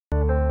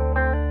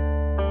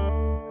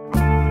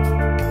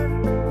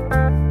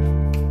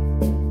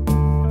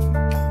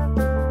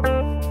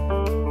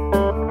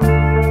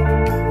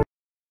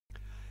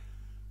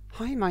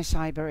Hi my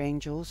cyber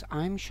angels,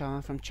 I'm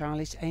Shah from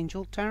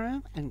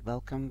CharliesAngelTarot and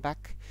welcome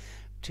back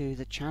to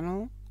the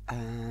channel,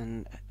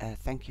 and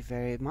thank you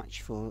very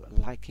much for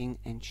liking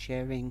and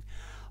sharing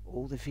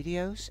all the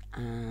videos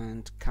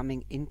and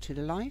coming into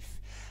the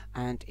live.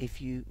 And if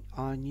you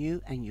are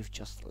new and you've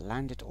just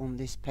landed on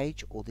this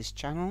page or this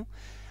channel,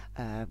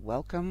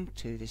 welcome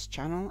to this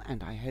channel,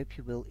 and I hope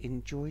you will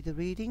enjoy the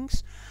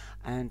readings.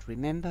 And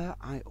remember,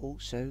 I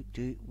also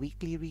do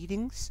weekly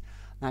readings.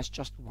 That's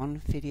just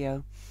one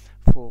video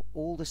for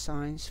all the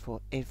signs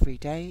for every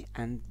day,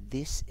 and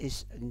this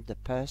is the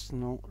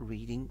personal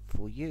reading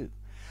for you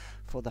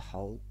for the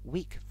whole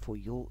week for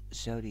your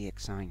zodiac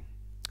sign.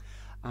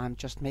 I'm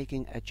just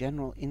making a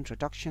general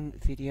introduction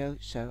video,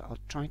 so I'll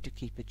try to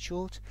keep it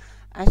short,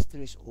 as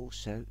there is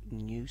also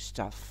news.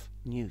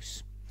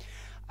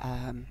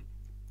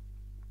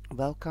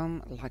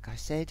 Welcome, like I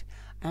said,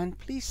 and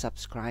please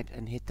subscribe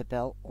and hit the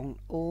bell on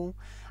all,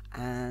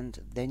 and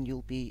then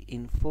you'll be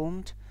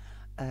informed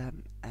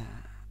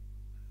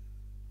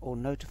or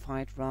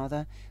notified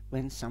rather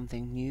when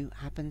something new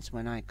happens,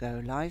 when I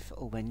go live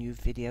or when new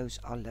videos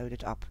are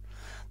loaded up.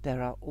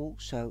 There are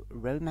also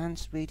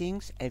romance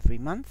readings every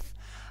month,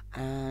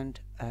 and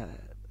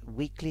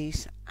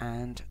weeklies,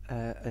 and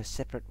a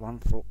separate one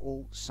for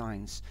all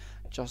signs.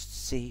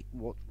 Just see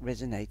what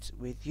resonates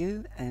with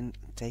you and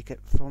take it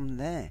from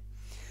there.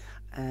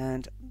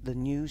 And the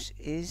news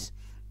is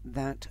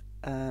that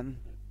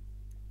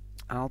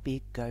I'll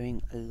be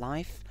going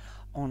live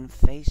on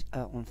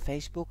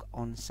Facebook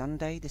on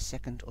Sunday the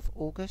 2nd of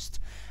August,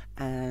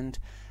 and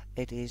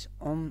it is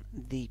on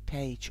the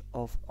page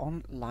of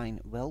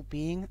Online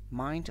Wellbeing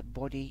Mind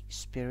Body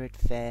Spirit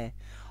Fair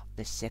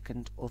the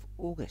 2nd of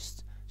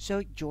August,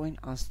 so join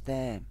us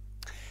there.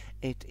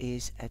 It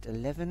is at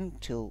 11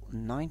 till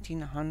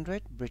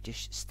 1900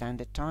 British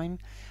Standard Time,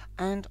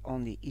 and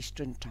on the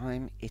Eastern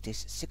Time it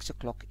is 6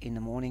 o'clock in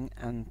the morning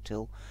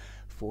until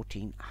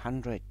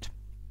 1400.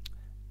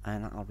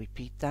 And I'll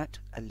repeat that,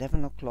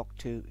 11 o'clock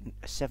to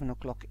 7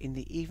 o'clock in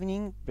the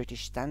evening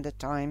British Standard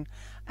Time,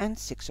 and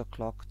 6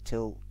 o'clock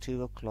till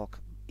 2 o'clock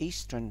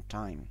Eastern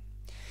Time.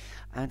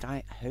 And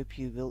I hope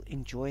you will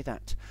enjoy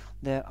that.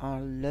 There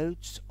are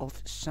loads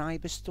of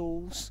cyber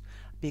stalls,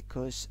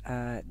 because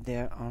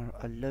there are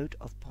a load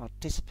of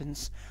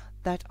participants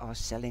that are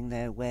selling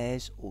their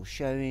wares or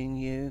showing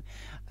you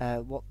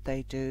what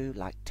they do,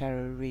 like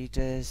tarot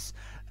readers,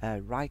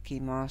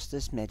 Reiki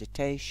masters,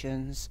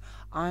 meditations.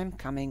 I'm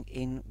coming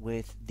in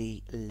with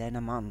the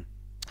Lenormand,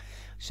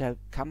 so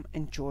come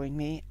and join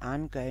me.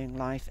 I'm going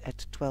live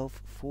at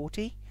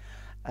 12:40.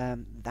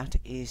 That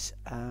is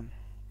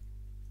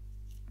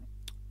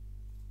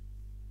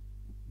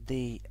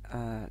the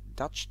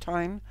Dutch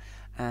time,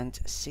 and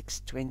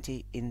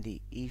 6:20 in the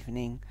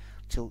evening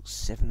till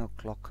 7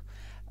 o'clock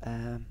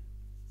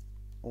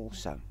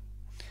also.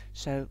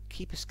 So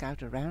keep a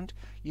scout around.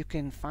 You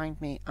can find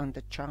me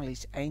under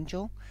Charlie's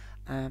Angel.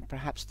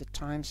 Perhaps the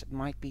times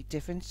might be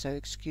different, so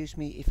excuse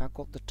me if I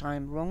got the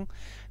time wrong,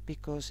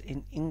 because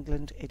in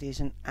England it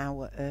is an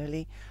hour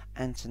early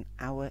and it's an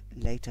hour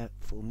later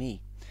for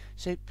me.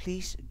 So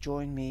please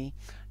join me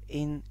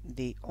in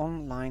the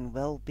Online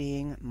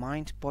Wellbeing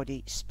Mind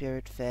Body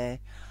Spirit Fair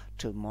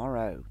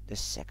tomorrow, the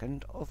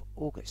 2nd of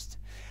August.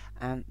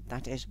 And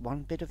that is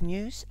one bit of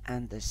news.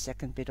 And the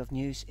second bit of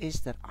news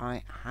is that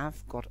I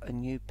have got a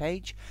new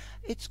page.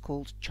 It's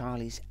called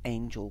Charlie's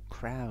Angel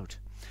Crowd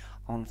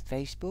on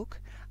Facebook,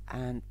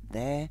 and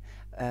there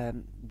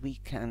we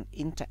can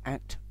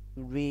interact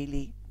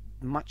really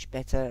much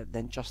better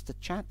than just a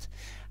chat,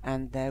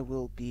 and there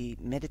will be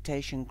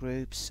meditation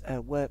groups,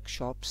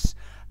 workshops,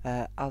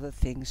 other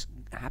things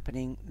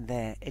happening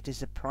there. It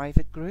is a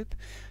private group,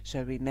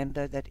 so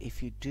remember that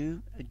if you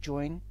do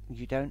join,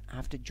 you don't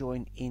have to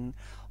join in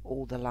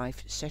all the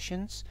live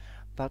sessions,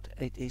 but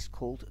it is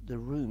called the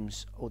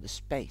rooms or the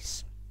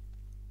space,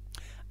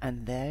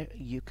 and there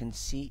you can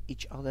see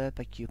each other,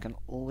 but you can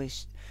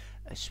always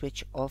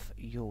switch off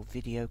your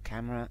video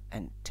camera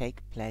and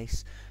take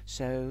place.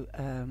 So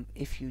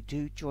if you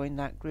do join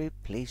that group,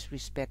 please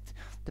respect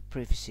the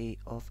privacy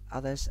of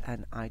others,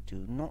 and I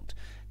do not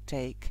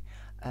take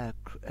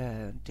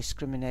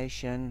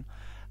discrimination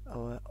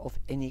of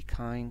any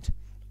kind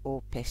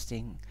or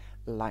pesting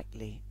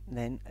lightly.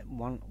 Then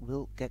one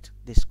will get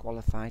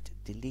disqualified,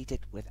 deleted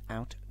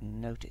without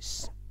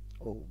notice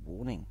or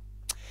warning.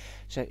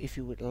 So if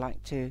you would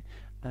like to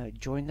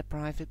join the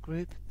private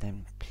group,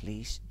 then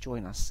please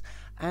join us.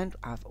 And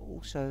I've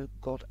also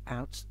got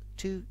out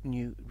 2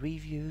 new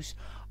reviews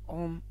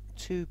on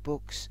 2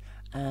 books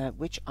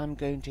which I'm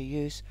going to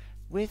use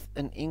with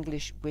an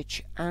English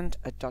witch and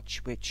a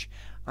Dutch witch.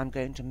 I'm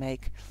going to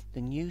make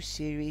the new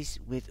series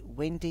with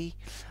Wendy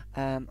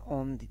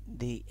on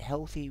the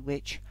healthy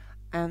witch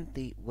and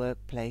the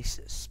workplace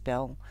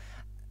spell,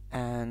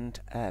 and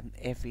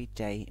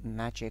everyday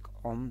magic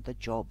on the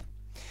job.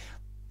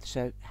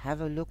 So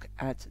have a look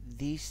at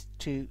these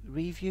 2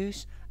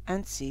 reviews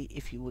and see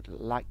if you would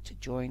like to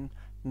join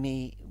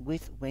me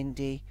with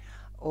Wendy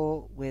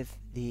or with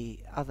the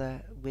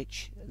other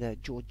witch, the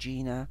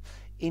Georgina,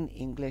 in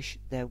English,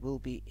 there will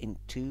be in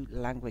 2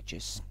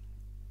 languages.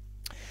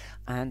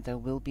 And there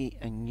will be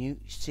a new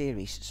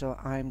series. So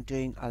I'm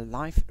doing a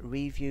live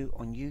review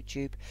on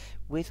YouTube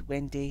with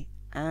Wendy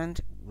and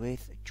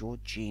with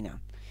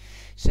Georgina.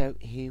 So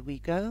here we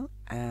go,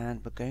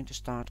 and we're going to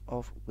start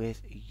off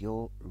with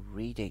your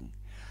reading.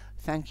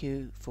 Thank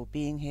you for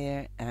being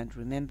here, and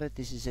remember,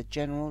 this is a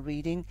general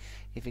reading.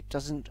 If it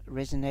doesn't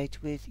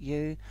resonate with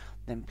you,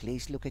 then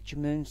please look at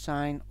your moon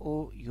sign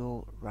or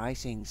your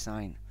rising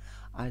sign.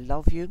 I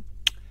love you.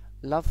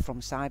 Love from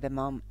Cyber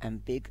Mum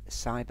and big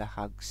cyber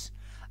hugs.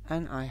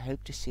 And I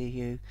hope to see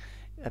you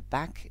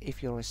back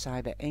if you're a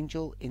cyber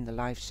angel in the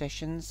live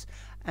sessions.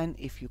 And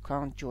if you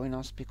can't join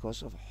us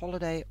because of a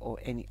holiday or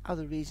any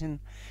other reason,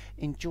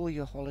 enjoy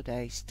your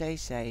holiday, stay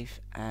safe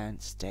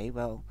and stay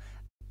well.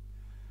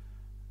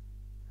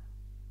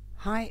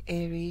 Hi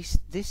Aries,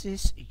 this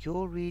is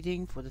your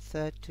reading for the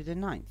 3rd to the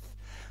 9th.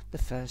 The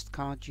first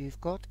card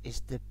you've got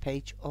is the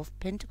Page of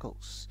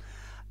Pentacles,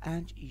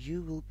 and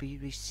you will be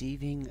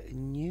receiving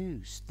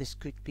news. This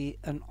could be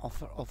an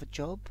offer of a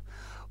job,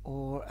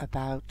 or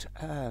about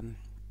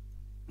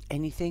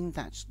anything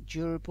that's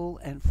durable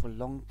and for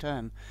long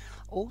term.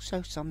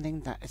 Also something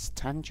that is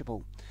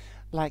tangible,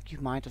 like you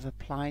might have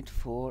applied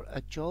for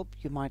a job,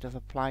 you might have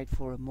applied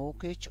for a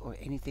mortgage or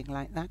anything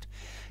like that.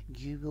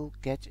 You will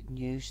get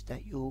news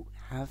that you'll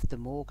have the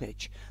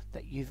mortgage,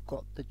 that you've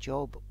got the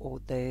job, or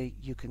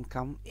you can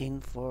come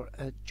in for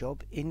a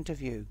job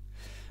interview.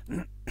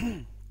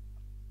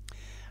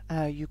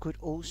 You could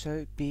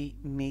also be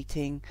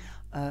meeting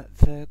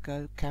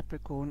Virgo,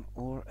 Capricorn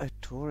or a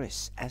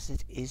Taurus, as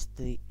it is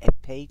the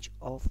Page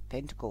of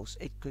Pentacles.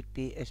 It could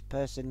be a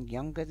person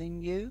younger than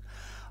you,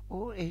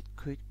 or it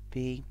could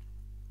be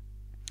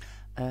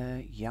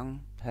a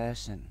young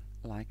person,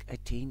 like a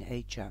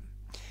teenager.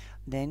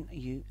 Then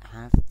you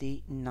have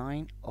the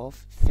 9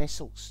 of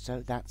Vessels,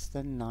 so that's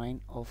the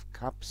 9 of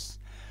Cups.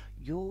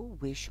 Your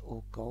wish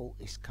or goal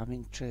is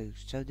coming true,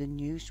 so the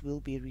news will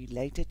be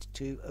related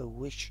to a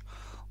wish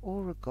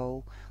or a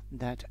goal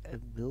that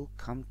will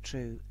come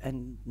true.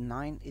 And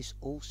 9 is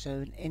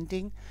also an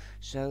ending,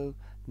 so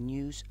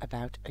news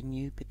about a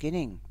new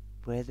beginning.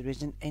 Where there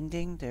is an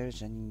ending, there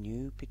is a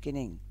new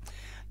beginning.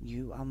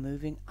 You are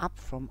moving up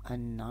from a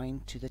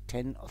 9 to the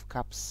 10 of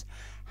Cups.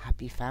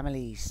 Happy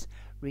families,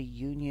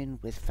 reunion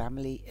with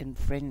family and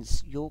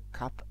friends. Your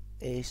cup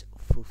is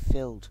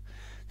fulfilled,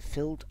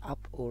 filled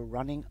up or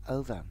running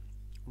over.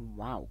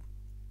 Wow.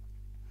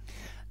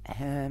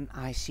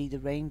 I see the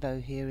rainbow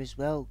here as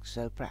well,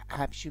 so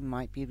perhaps you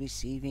might be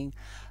receiving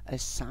a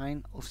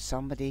sign of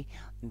somebody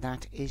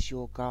that is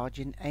your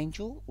guardian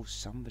angel, or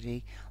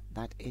somebody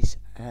that is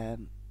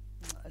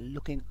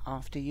looking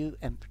after you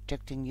and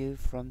protecting you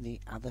from the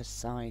other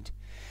side,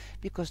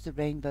 because the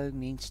rainbow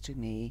means to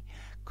me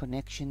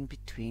connection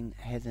between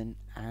heaven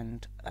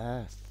and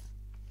earth.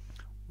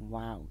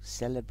 Wow,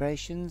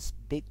 celebrations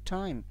big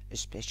time,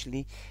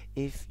 especially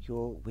if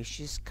your wish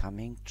is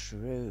coming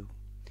true.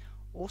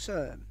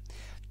 Also,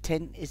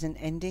 10 is an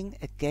ending.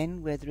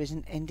 Again, where there is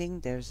an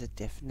ending, there is a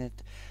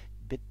definite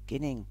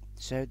beginning.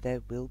 So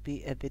there will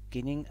be a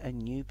beginning, a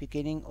new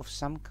beginning of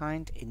some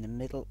kind in the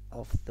middle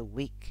of the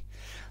week.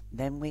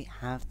 Then we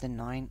have the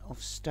 9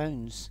 of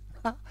Stones.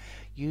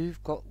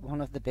 You've got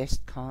one of the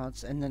best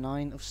cards, and the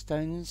 9 of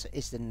Stones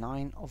is the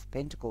 9 of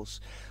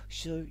Pentacles.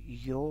 So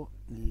you're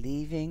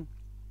leaving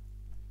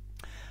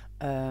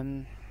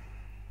what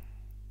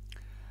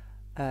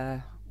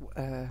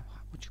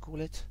do you call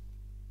it?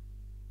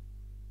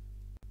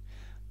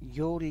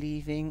 You're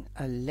leaving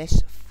a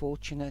less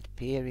fortunate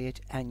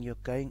period, and you're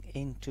going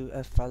into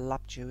a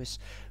voluptuous,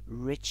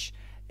 rich,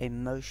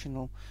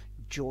 emotional,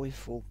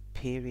 joyful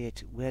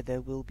period where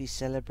there will be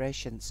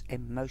celebrations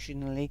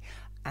emotionally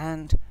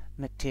and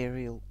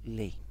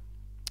materially.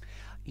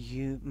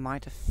 You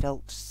might have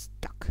felt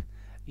stuck,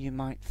 you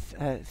might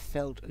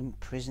felt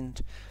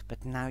imprisoned,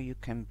 but now you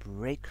can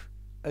break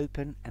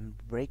open and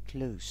break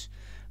loose.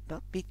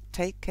 But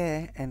take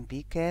care and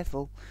be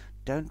careful.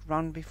 Don't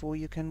run before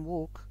you can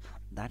walk.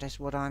 That is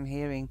what I'm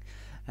hearing.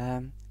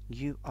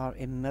 You are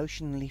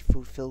emotionally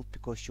fulfilled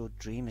because your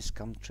dream has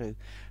come true.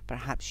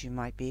 Perhaps you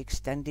might be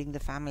extending the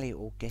family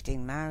or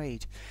getting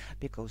married,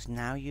 because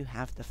now you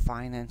have the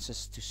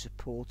finances to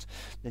support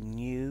the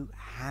new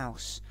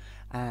house,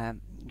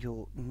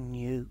 your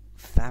new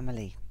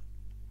family.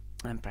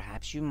 And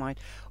perhaps you might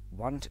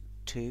want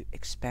to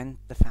expand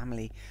the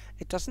family.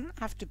 It doesn't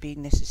have to be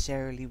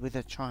necessarily with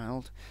a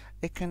child.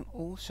 It can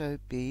also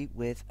be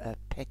with a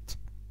pet,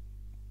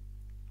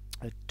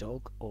 a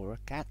dog or a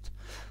cat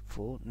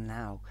for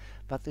now.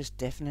 But there's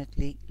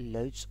definitely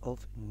loads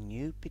of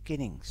new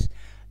beginnings.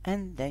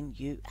 And then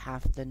you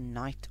have the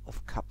Knight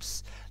of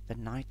Cups. The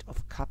Knight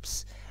of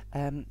Cups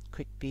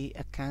could be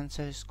a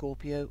Cancer,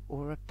 Scorpio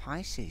or a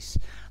Pisces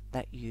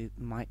that you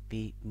might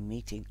be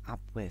meeting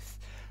up with.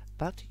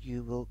 But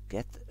you will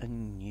get a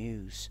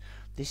news.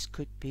 This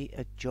could be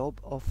a job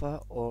offer,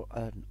 or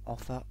an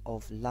offer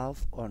of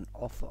love, or an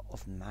offer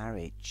of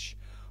marriage.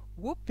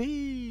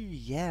 Whoopee!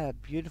 Yeah,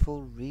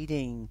 beautiful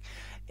reading,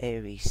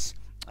 Aries.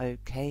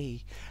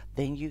 Okay,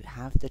 then you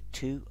have the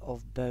Two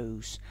of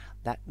Bows.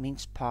 That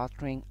means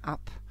partnering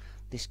up.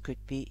 This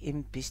could be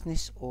in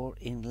business or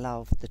in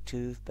love. The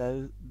Two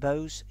of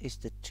Bows is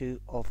the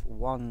Two of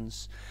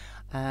Wands.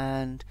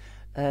 And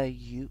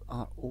you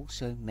are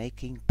also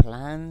making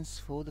plans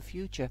for the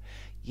future.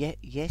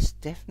 Yes,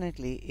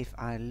 definitely. If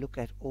I look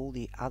at all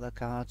the other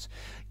cards,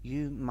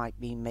 you might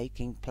be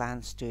making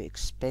plans to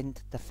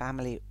expand the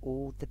family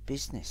or the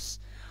business.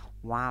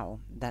 Wow,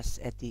 that's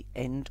at the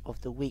end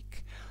of the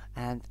week.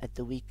 And at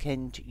the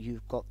weekend,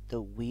 you've got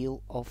the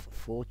Wheel of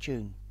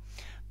Fortune.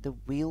 The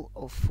Wheel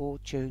of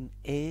Fortune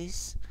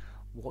is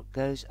what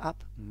goes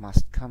up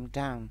must come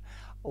down.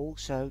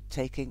 Also,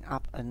 taking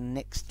up a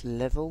next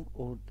level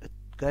or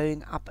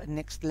going up a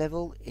next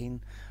level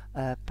in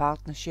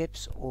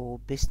partnerships or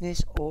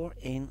business or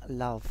in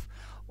love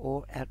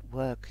or at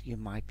work. You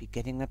might be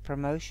getting a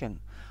promotion.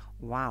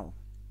 Wow,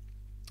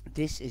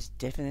 this is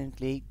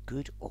definitely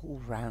good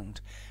all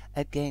round.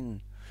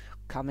 Again,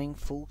 coming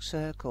full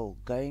circle,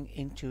 going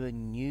into a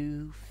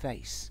new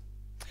phase.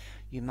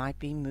 You might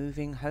be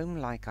moving home,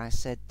 like I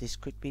said. This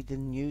could be the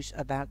news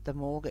about the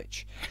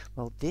mortgage.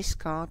 Well, this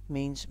card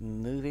means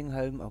moving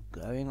home or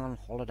going on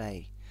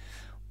holiday.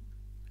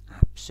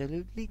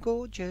 Absolutely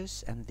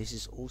gorgeous. And this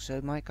is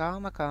also my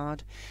karma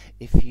card.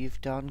 If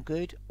you've done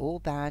good or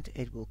bad,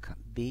 it will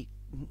be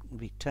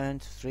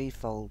returned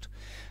threefold.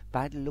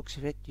 By the looks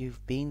of it,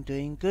 you've been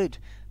doing good,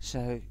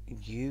 so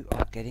you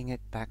are getting it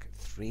back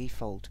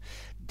threefold.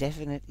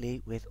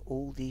 Definitely with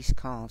all these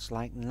cards,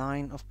 like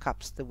Nine of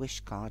Cups, the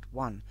Wish card,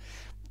 1,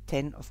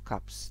 10 of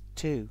Cups,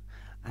 2,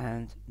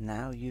 and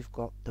now you've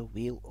got the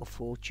Wheel of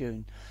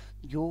Fortune.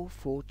 Your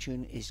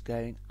fortune is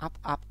going up,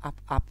 up, up,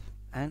 up,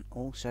 and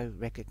also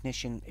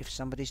recognition. If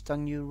somebody's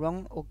done you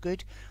wrong or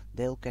good,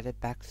 they'll get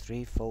it back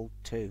threefold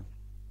too.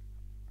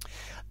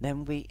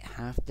 Then we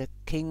have the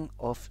King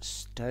of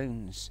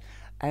Stones,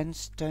 and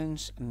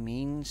stones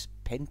means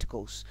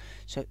pentacles,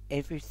 so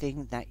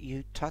everything that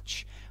you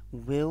touch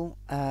will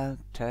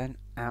turn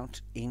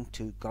out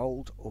into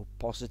gold or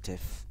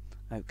positive.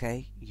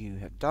 Okay, you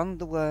have done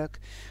the work,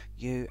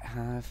 you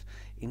have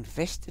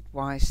invested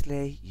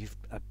wisely, you've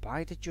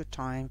abided your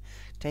time,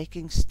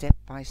 taking step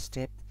by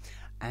step,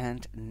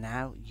 and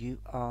now you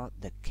are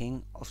the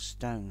King of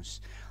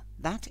Stones.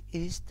 That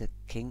is the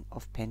King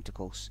of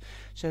Pentacles.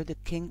 So the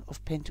King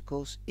of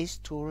Pentacles is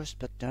Taurus,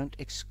 but don't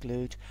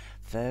exclude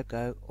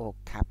Virgo or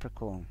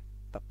Capricorn.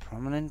 But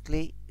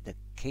prominently, the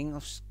King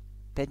of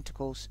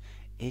Pentacles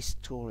is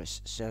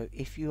Taurus. So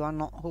if you are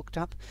not hooked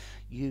up,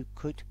 you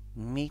could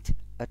meet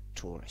a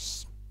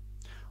Taurus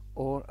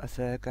or a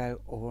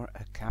Virgo or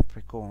a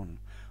Capricorn.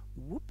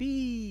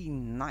 Whoopee!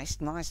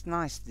 Nice, nice,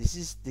 nice. This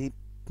is the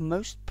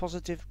most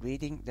positive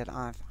reading that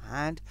I've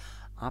had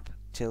up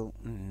till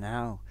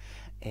now,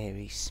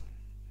 Aries.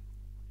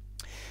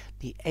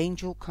 The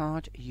angel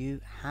card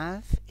you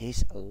have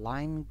is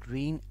Lime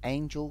Green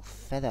Angel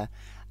Feather,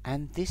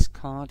 and this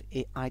card,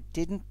 I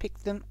didn't pick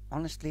them,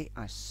 honestly,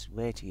 I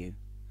swear to you.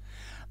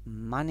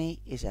 Money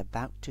is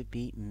about to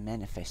be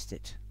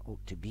manifested, or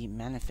to be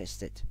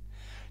manifested.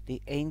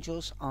 The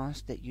angels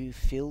ask that you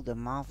feel the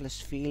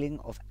marvelous feeling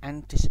of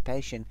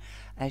anticipation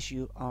as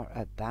you are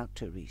about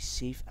to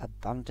receive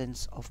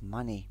abundance of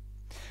money.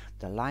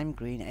 The lime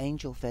green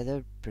angel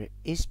feather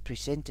is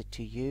presented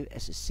to you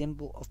as a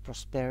symbol of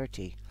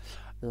prosperity.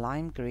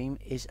 Lime green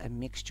is a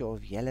mixture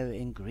of yellow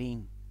and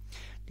green.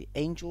 The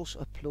angels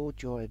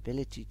applaud your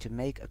ability to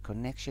make a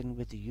connection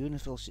with the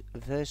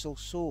universal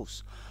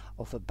source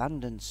of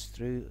abundance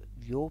through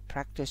your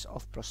practice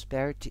of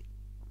prosperity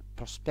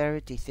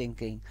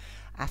thinking,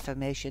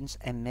 affirmations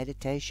and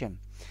meditation.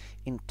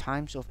 In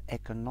times of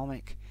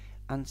economic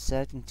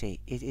uncertainty,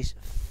 it is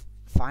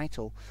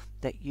vital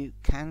that you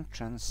can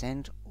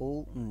transcend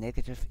all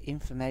negative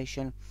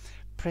information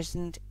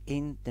present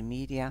in the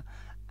media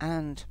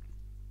and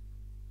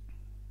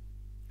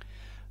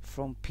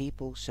from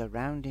people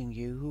surrounding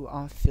you who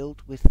are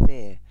filled with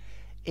fear.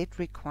 It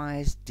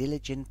requires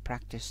diligent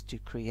practice to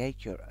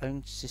create your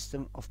own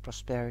system of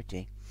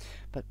prosperity.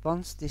 But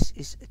once this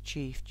is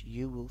achieved,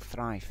 you will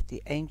thrive.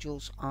 The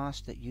angels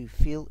ask that you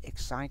feel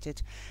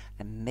excited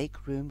and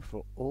make room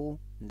for all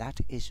that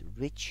is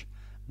rich,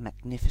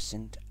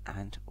 magnificent,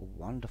 and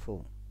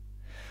wonderful.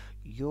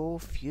 Your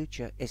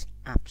future is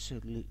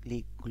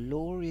absolutely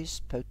glorious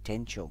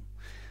potential.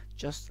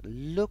 Just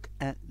look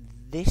at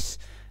this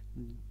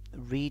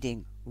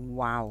reading.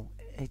 Wow,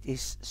 it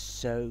is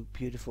so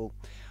beautiful.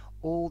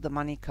 All the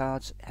money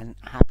cards and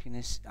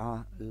happiness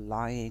are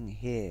lying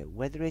here,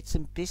 whether it's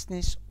in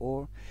business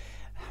or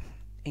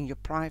in your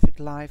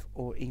private life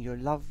or in your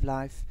love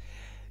life.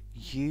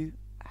 You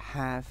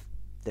have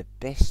the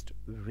best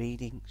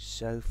reading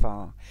so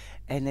far.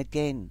 And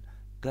again,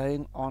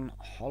 going on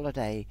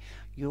holiday,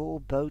 your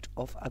boat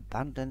of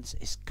abundance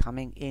is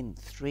coming in.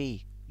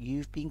 3,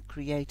 you've been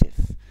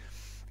creative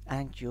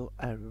and you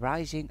are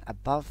rising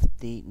above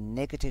the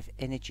negative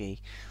energy.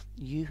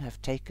 You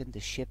have taken the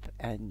ship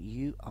and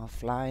you are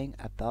flying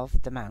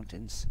above the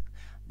mountains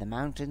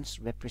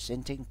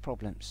representing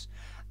problems,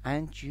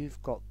 and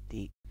you've got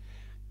the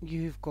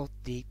you've got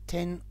the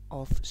 10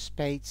 of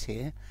spades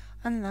here,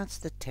 and that's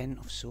the 10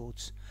 of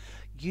swords.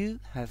 You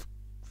have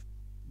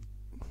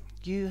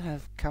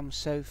come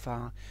so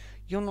far.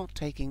 You're not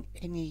taking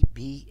any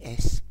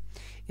BS.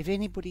 If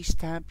anybody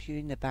stabs you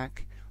in the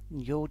back,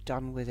 you're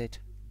done with it.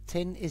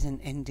 10 is an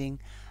ending,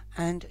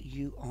 and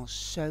you are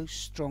so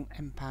strong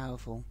and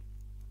powerful.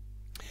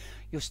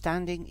 You're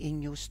standing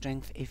in your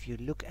strength if you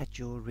look at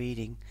your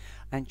reading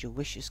and your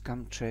wishes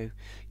come true.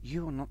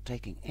 You are not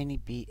taking any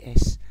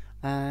BS,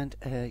 and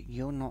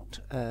you're not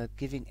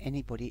giving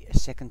anybody a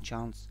second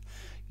chance.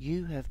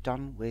 You have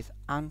done with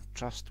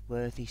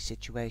untrustworthy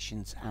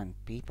situations and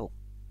people.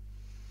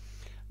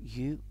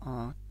 You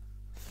are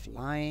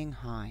flying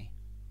high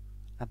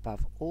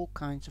above all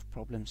kinds of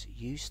problems.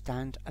 You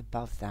stand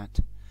above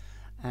that,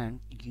 and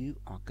you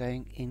are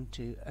going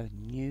into a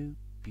new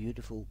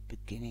beautiful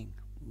beginning.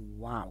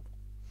 Wow.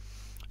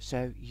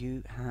 So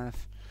you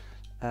have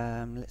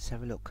let's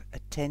have a look, a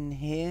 10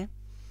 here,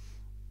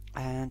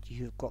 and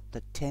you've got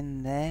the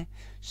 10 there,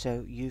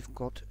 so you've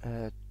got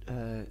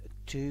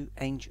two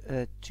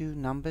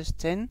numbers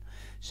 10,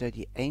 so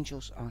the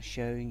angels are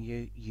showing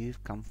you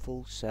you've come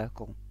full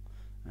circle.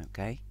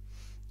 Okay,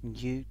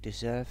 you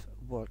deserve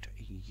what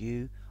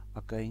you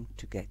are going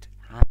to get: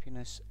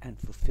 happiness and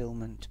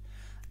fulfillment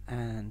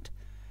and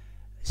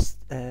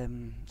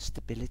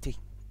stability.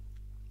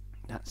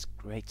 That's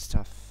great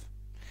stuff.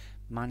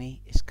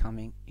 Money is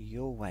coming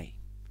your way.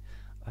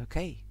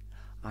 Okay,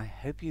 I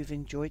hope you've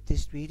enjoyed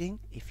this reading.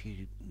 If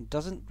it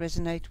doesn't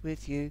resonate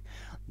with you,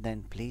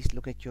 then please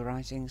look at your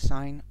rising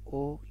sign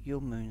or your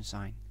moon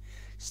sign.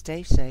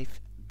 Stay safe,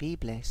 be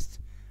blessed,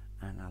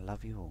 and I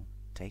love you all.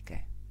 Take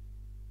care.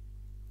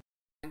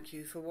 Thank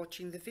you for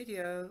watching the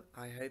video.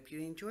 I hope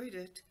you enjoyed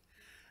it.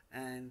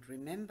 And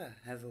remember,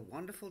 have a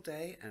wonderful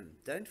day,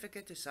 and don't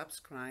forget to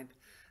subscribe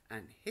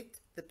and hit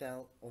the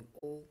bell on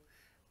all,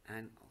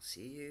 and I'll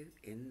see you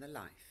in the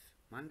life.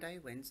 Monday,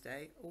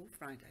 Wednesday or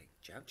Friday.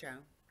 Ciao, ciao.